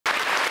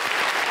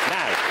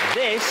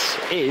This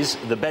is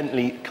the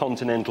Bentley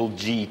Continental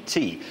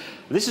GT.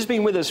 This has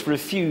been with us for a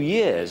few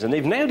years, and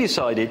they've now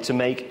decided to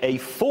make a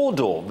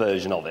four-door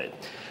version of it.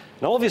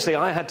 Now, obviously,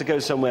 I had to go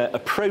somewhere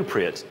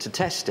appropriate to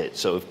test it,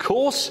 so of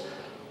course,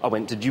 I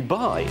went to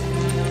Dubai.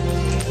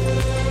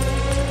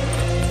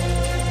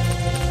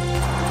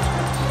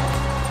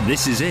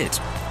 This is it.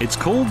 It's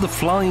called the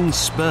Flying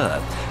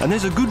Spur, and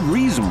there's a good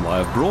reason why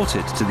I've brought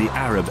it to the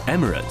Arab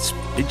Emirates.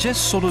 It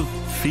just sort of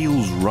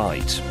feels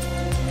right.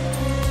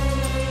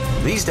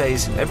 These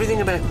days,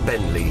 everything about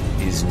Bentley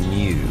is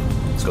new.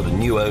 It's got a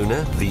new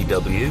owner,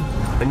 VW,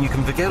 and you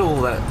can forget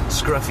all that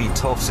scruffy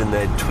toffs in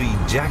their tweed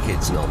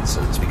jackets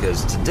nonsense,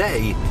 because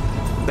today,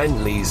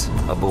 Bentleys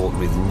are bought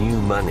with new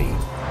money.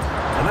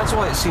 And that's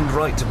why it seemed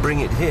right to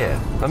bring it here.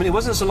 I mean, it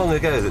wasn't so long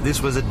ago that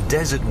this was a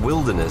desert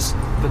wilderness,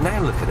 but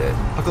now look at it.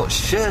 I've got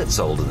shirts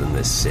older than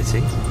this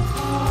city.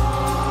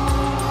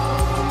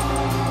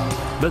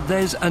 But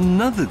there's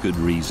another good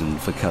reason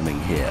for coming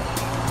here,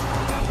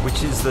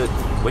 which is that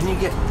when you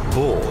get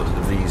bored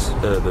of these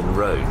urban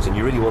roads and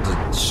you really want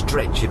to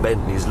stretch your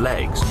Bentley's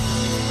legs,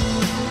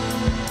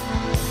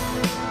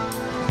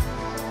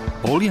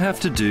 all you have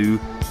to do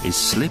is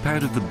slip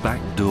out of the back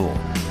door.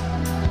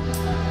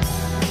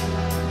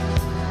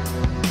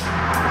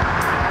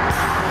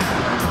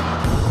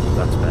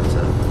 That's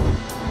better.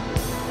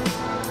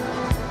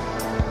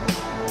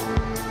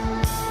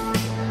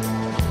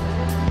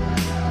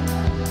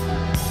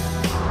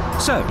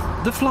 So,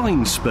 the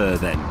Flying Spur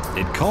then.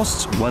 It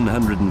costs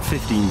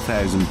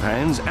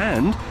 £115,000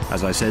 and,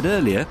 as I said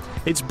earlier,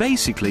 it's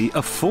basically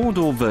a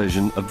four-door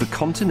version of the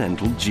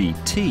Continental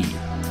GT.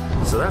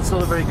 So that's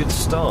not a very good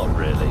start,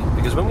 really,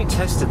 because when we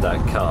tested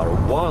that car a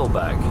while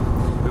back,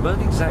 we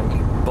weren't exactly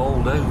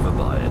bowled over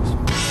by it.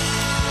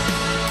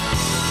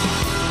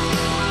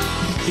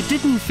 It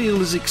didn't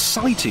feel as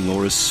exciting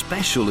or as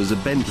special as a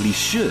Bentley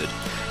should,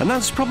 and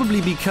that's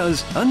probably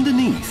because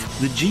underneath,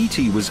 the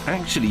GT was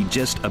actually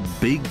just a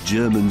big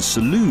German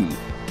saloon,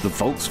 the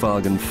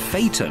Volkswagen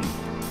Phaeton.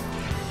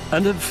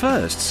 And at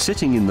first,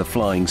 sitting in the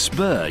Flying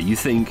Spur, you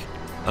think,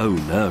 oh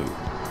no,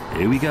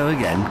 here we go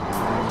again.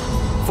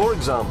 For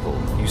example,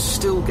 you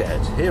still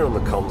get, here on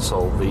the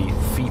console, the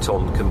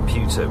Phaeton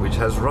computer, which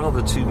has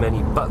rather too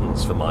many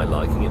buttons for my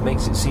liking. It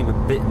makes it seem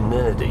a bit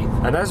nerdy.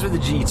 And as with the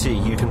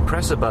GT, you can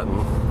press a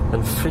button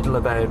and fiddle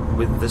about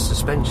with the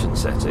suspension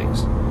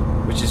settings,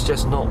 which is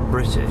just not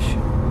British.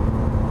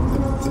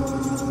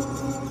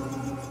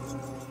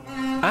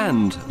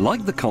 And,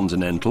 like the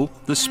Continental,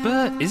 the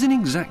Spur isn't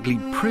exactly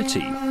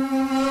pretty.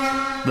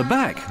 The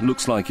back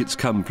looks like it's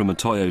come from a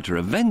Toyota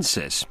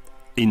Avensis.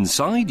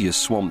 Inside, you're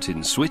swamped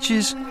in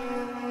switches,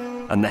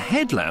 and the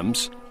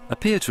headlamps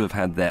appear to have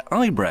had their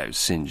eyebrows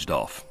singed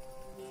off.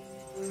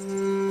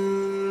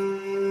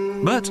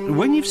 But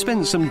when you've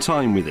spent some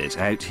time with it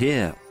out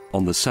here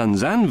on the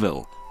sun's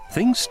anvil,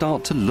 things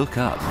start to look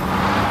up.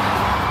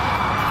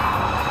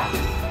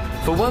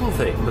 For one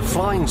thing, the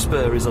Flying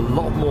Spur is a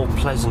lot more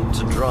pleasant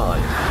to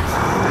drive.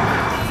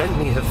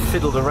 Bentley have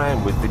fiddled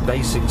around with the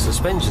basic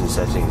suspension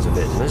settings a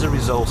bit, and as a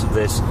result of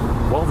this,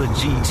 while the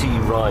GT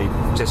ride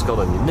just got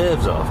on your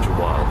nerves after a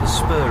while, the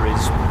Spur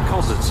is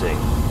cosseting,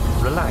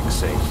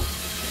 relaxing.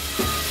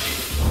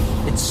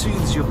 It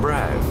soothes your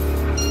brow.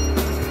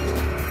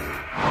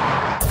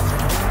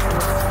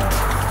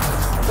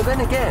 But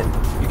then again,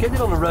 you get it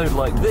on a road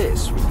like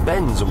this, with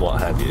bends and what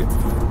have you,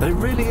 and it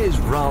really is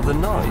rather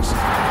nice.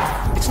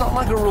 It's not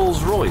like a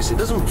Rolls Royce, it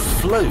doesn't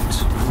float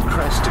from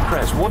crest to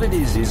crest. What it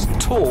is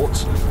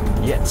taut,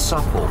 yet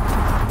supple.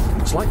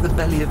 It's like the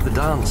belly of the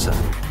dancer.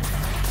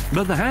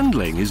 But the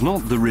handling is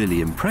not the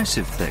really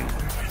impressive thing.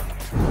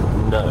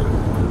 No,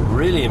 the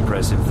really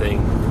impressive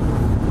thing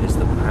is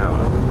the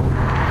power.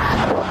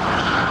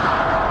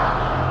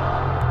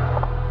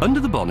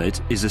 Under the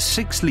bonnet is a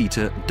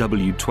 6-litre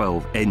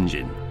W12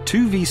 engine,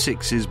 two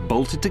V6s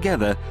bolted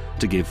together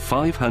to give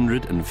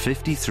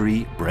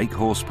 553 brake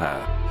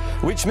horsepower.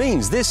 Which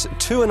means this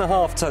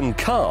 2.5-ton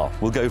car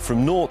will go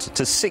from 0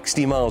 to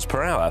 60 miles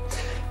per hour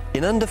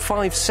in under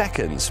 5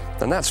 seconds,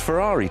 and that's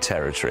Ferrari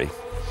territory.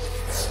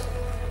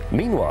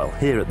 Meanwhile,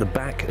 here at the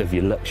back of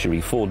your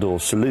luxury four-door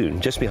saloon,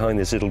 just behind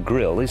this little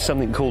grille, is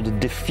something called a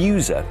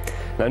diffuser.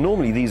 Now,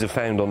 normally these are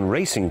found on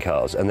racing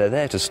cars, and they're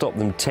there to stop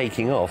them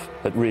taking off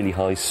at really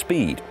high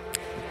speed.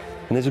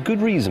 And there's a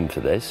good reason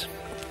for this.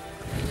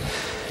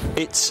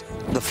 It's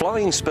the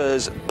Flying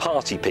Spur's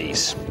party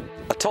piece,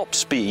 a top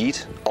speed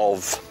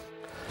of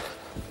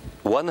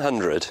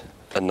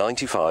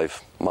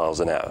 195 miles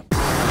an hour.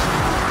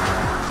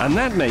 And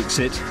that makes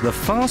it the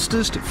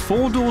fastest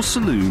four-door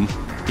saloon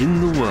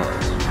in the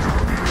world.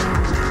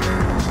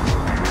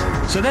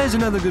 So there's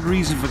another good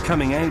reason for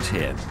coming out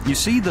here. You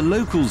see, the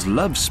locals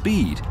love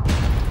speed.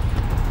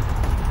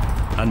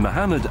 And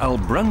Mohammed Al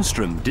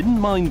Brunstrom didn't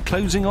mind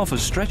closing off a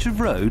stretch of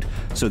road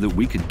so that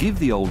we could give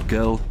the old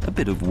girl a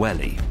bit of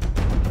welly.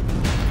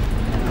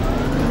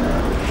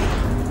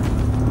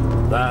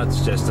 That's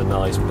just a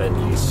nice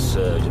Bentley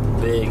Surge. A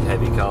big,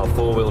 heavy car,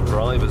 four-wheel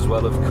drive as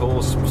well, of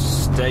course.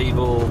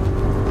 Stable,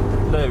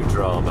 no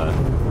drama.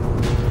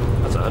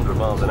 That's 100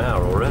 miles an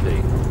hour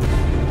already.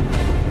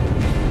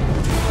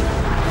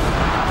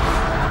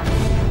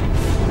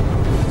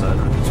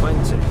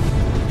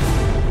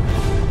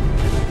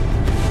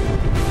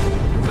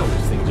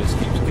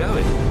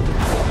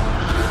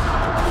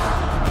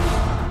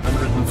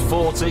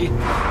 140,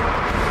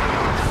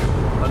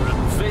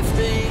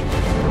 150.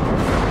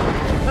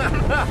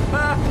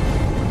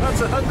 That's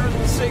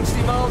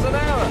 160 miles an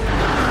hour.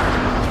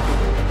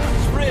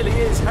 This really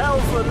is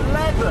hell for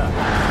leather.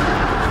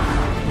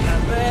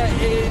 And there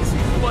is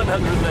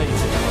 180.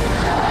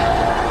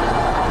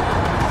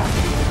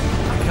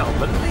 I can't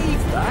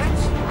believe that.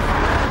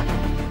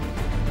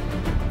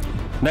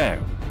 Now,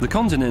 the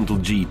Continental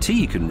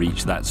GT can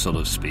reach that sort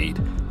of speed,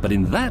 but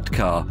in that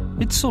car,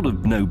 it's sort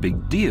of no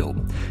big deal.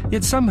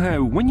 Yet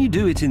somehow, when you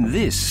do it in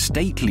this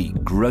stately,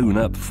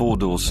 grown-up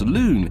four-door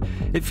saloon,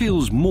 it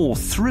feels more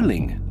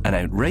thrilling and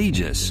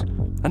outrageous.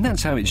 And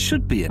that's how it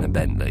should be in a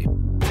Bentley.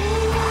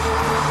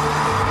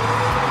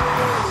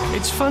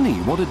 It's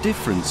funny what a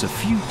difference a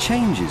few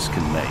changes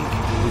can make.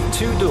 With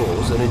 2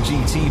 doors and a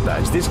GT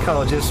badge, this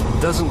car just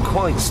doesn't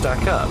quite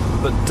stack up.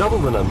 But double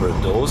the number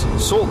of doors,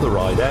 sort the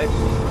ride out,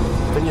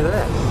 then you're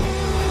there.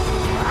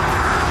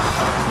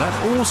 That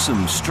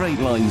awesome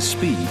straight-line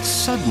speed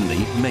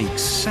suddenly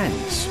makes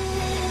sense.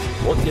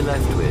 What you're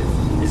left with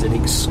is an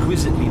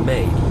exquisitely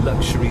made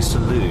luxury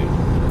saloon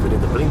that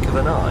in the blink of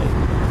an eye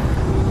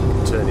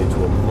can turn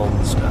into a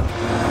monster.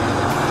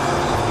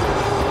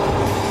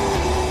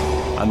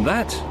 And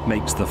that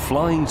makes the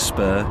Flying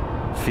Spur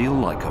feel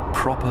like a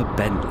proper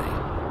Bentley.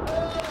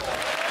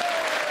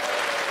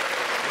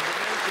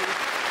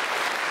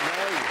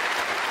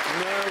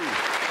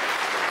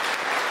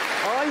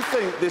 I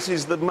think this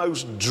is the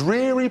most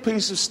dreary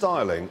piece of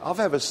styling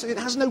I've ever seen. It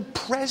has no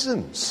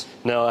presence.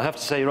 No, I have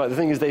to say, you're right, the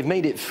thing is they've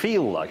made it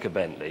feel like a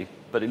Bentley,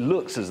 but it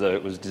looks as though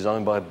it was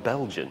designed by a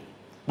Belgian.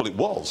 Well, it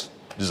was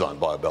designed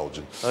by a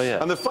Belgian. Oh,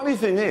 yeah. And the funny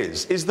thing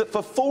is that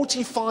for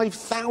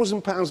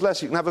 £45,000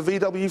 less, you can have a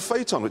VW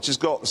Phaeton, which has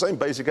got the same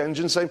basic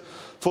engine, same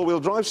four-wheel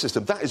drive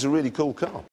system. That is a really cool car.